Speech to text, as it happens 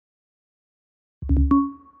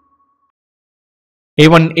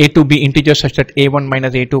A1, A2 be integers such that A1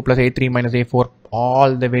 minus A2 plus A3 minus A4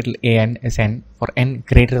 all the way till AN is n for n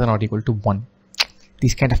greater than or equal to 1.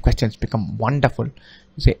 These kind of questions become wonderful.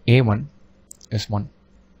 You say A1 is 1.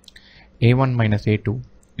 A1 minus A2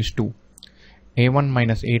 is 2. A1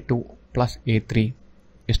 minus A2 plus A3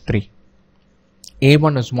 is 3.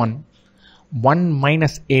 A1 is 1. 1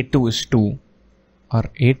 minus A2 is 2. Or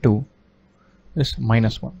A2 is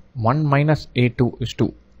minus 1. 1 minus A2 is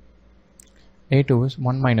 2. A2 is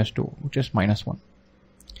 1 minus 2, which is minus 1.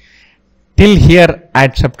 Till here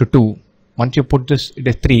adds up to 2. Once you put this, it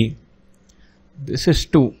is 3. This is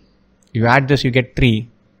 2. You add this, you get 3.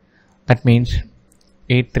 That means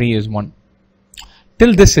A3 is 1.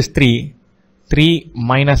 Till this is 3. 3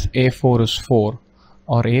 minus A4 is 4.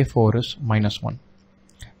 Or A4 is minus 1.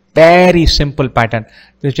 Very simple pattern.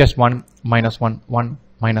 This is just 1 minus 1, 1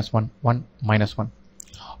 minus 1, 1 minus 1.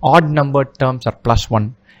 Odd number terms are plus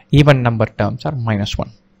 1. Even number terms are minus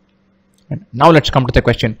 1. And now let's come to the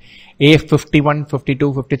question. A51,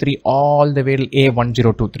 52, 53 all the way till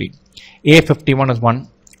A1023. A51 is 1,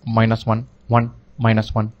 minus 1, 1,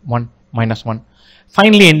 minus 1, 1, minus 1.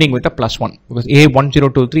 Finally ending with a plus 1 because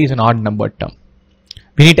A1023 is an odd number term.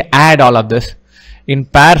 We need to add all of this. In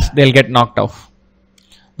pairs they'll get knocked off.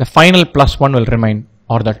 The final plus 1 will remain,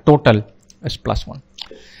 or the total is plus 1.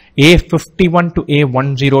 A51 to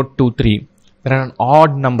A1023. There are an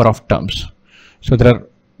odd number of terms. So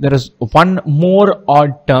there is one more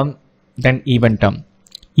odd term than even term.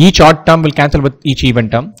 Each odd term will cancel with each even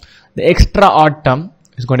term. The extra odd term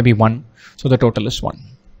is going to be 1. So the total is 1.